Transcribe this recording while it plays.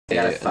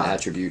an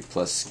attribute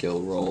plus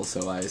skill roll,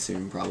 so I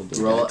assume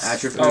probably roll Dex.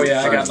 attribute. Oh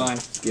yeah, I got mine.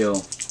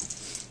 Skill.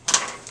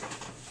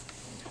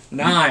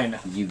 9.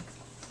 You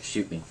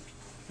shoot me.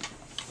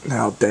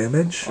 Now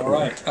damage. All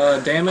right.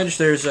 Damage.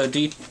 There's a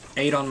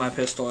D8 on my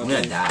pistol. I'm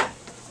gonna die.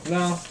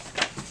 No.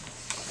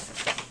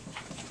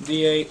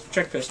 D8.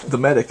 Check pistol. The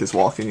medic is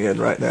walking in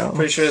right now.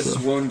 Pretty sure this is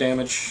wound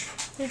damage.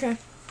 Okay.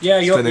 Yeah,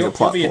 you'll Spending a be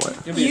plot you'll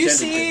point. be You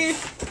attended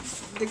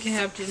see the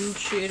captain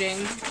shooting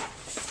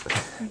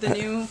the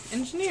new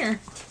engineer.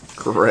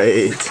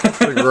 Great.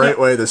 A great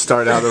way to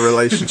start out a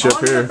relationship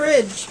On the here.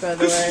 bridge, by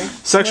the way.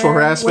 Sexual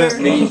harassment,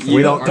 where-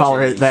 we don't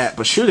tolerate that,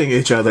 but shooting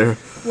each other.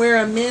 Where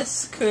a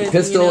miss could,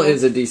 Pistol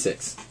is a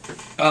D6.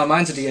 to.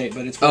 Mine's a D8,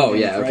 but it's wound Oh,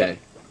 damage, yeah, okay. right?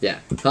 Yeah.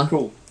 Huh?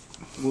 Cool.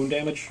 Wound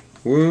damage.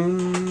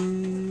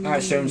 Wound. I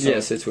assume so.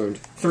 Yes, it's wound.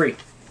 3.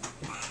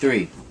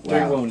 3. 3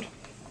 Wow. wound.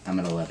 I'm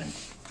at 11.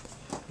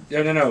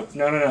 No.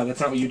 That's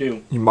not what you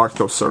do. You mark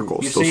those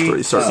circles, You those see, 3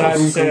 beside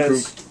circles. it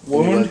says You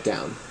wound. look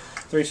down.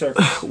 3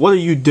 circles. What are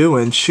you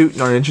doing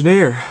shooting our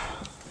engineer?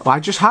 Well, I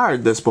just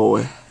hired this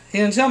boy. He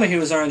didn't tell me he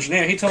was our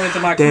engineer. He told me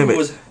that my Damn crew it.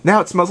 was.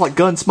 Now it smells like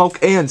gun smoke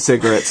and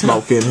cigarette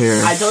smoke in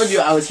here. I told you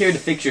I was here to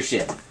fix your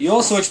ship. You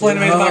also explained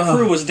to me that my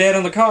crew was dead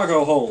on the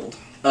cargo hold.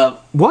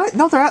 What?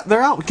 No,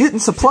 they're out getting Do you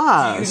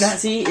supplies. not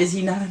see? Is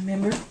he not a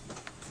member?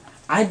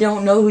 I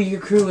don't know who your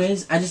crew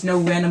is. I just know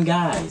random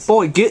guys.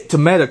 Boy, get to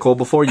medical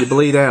before you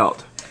bleed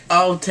out.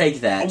 I'll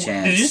take that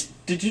chance.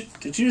 Did you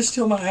just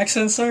steal my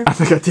accent, sir? I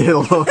think I did a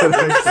little bit of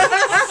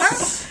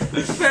extra.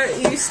 But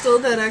you stole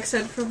that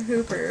accent from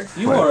Hooper.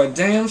 You are a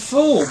damn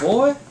fool,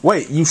 boy.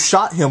 Wait, you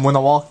shot him when I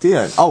walked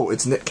in. Oh,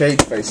 it's Nick Cage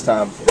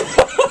FaceTime.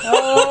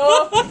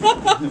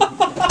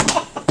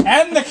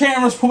 And the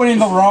camera's pointing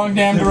the wrong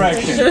damn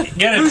direction.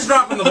 Get it. Who's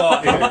dropping the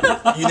ball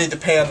here? You need to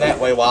pan that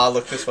way while I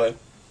look this way.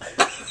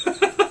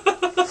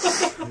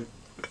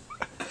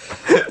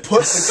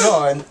 Put the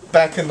gun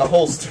back in the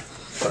holster.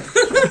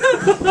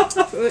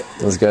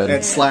 That's good.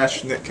 And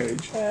slash Nick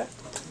Cage.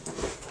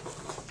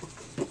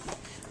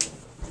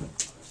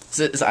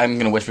 So I'm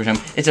gonna whisper to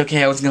him. It's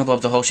okay. I was gonna blow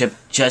up the whole ship.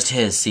 Just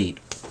his seat.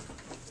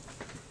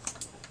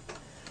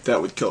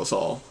 That would kill us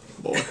all,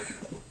 boy.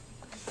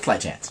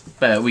 Slight chance,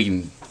 but we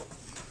can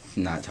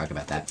not talk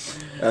about that.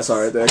 That's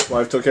alright, the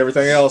ex-wife took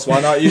everything else.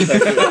 Why not you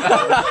take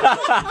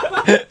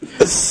it?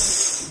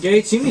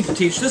 Gates, you need to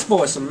teach this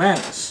boy some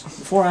manners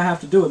before I have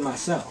to do it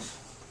myself.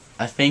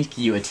 I think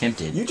you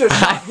attempted. You just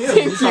shot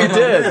him. You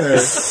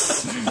did.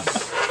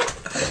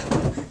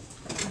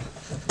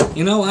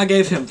 You know, I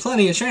gave him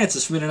plenty of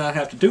chances for me to not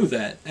have to do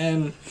that,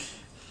 and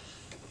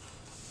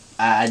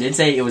I did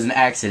say it was an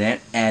accident,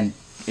 and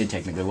it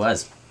technically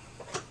was.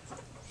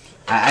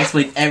 I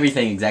explained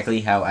everything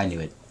exactly how I knew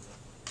it.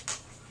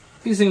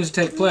 he seems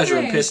to take pleasure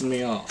in Hey. pissing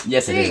me off.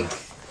 Yes, I do.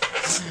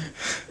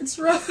 It's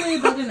roughly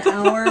about an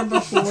hour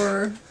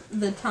before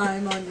the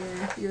time on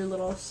your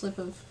little slip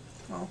of,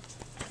 well,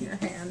 your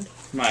hand.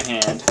 My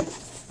hand.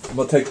 I'm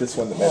gonna take this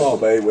one to medical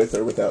bay with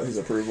or without his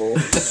approval.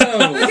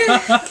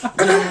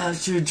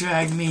 God, you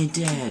dragged me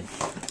dead.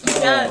 You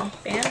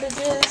got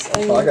bandages,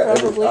 and you Oh, I got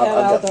probably I have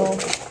got alcohol.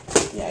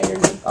 plenty. Yeah, you're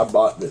good. I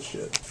bought this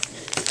shit.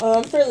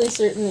 I'm fairly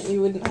certain that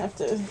you wouldn't have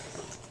to.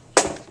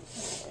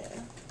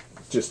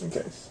 Just in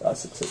case I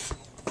succeed.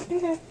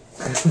 Okay.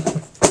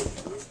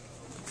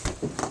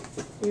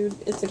 Dude,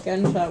 it's a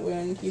gunshot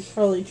wound. You've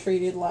probably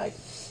treated like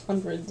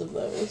hundreds of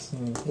those.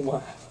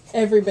 Wow.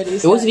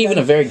 Everybody's. It wasn't had even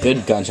a them. very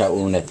good gunshot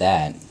wound at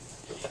that.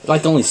 It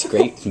like only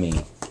scraped me.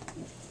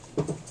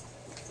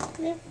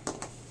 Yeah.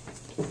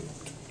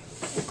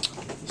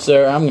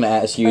 Sir, I'm gonna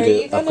ask you Are to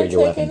you gonna upgrade take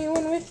your weapon.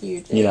 anyone with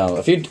you? Jake? You know,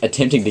 if you're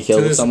attempting to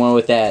kill someone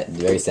with that,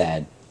 very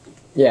sad.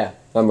 Yeah,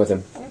 I'm with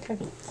him. Okay.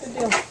 Good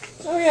deal.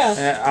 Oh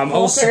yeah. I'm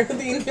also. Walter,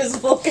 the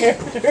invisible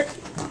character.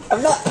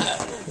 I'm not.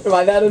 Am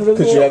I that invisible?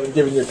 Because you haven't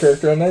given your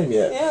character a name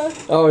yet. Yeah.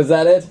 Oh, is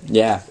that it?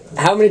 Yeah.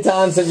 How many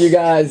times have you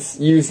guys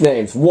used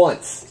names?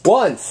 Once.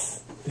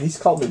 Once. He's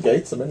called me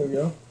Gates a minute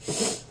ago.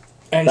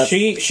 And That's-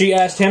 she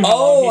asked him. how long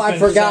Oh, he's I been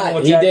sailing forgot.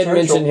 with He Jack did Churchill.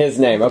 mention his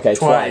name. Okay,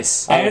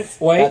 twice. And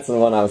wait, That's the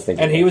one I was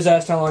thinking. and he was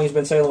asked how long he's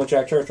been sailing with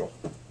Jack Churchill.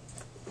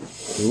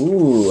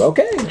 Ooh,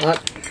 okay.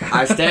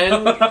 I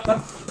stand.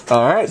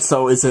 Alright,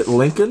 so is it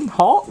Lincoln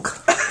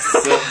Hawk?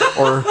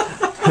 Or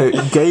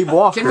Gabe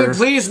Walker? Can we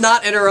please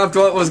not interrupt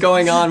what was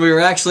going on? We were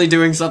actually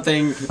doing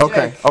something.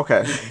 Okay,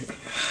 okay.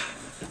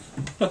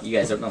 You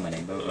guys don't know my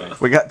name, but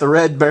We got the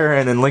Red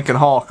Baron and Lincoln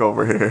Hawk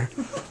over here.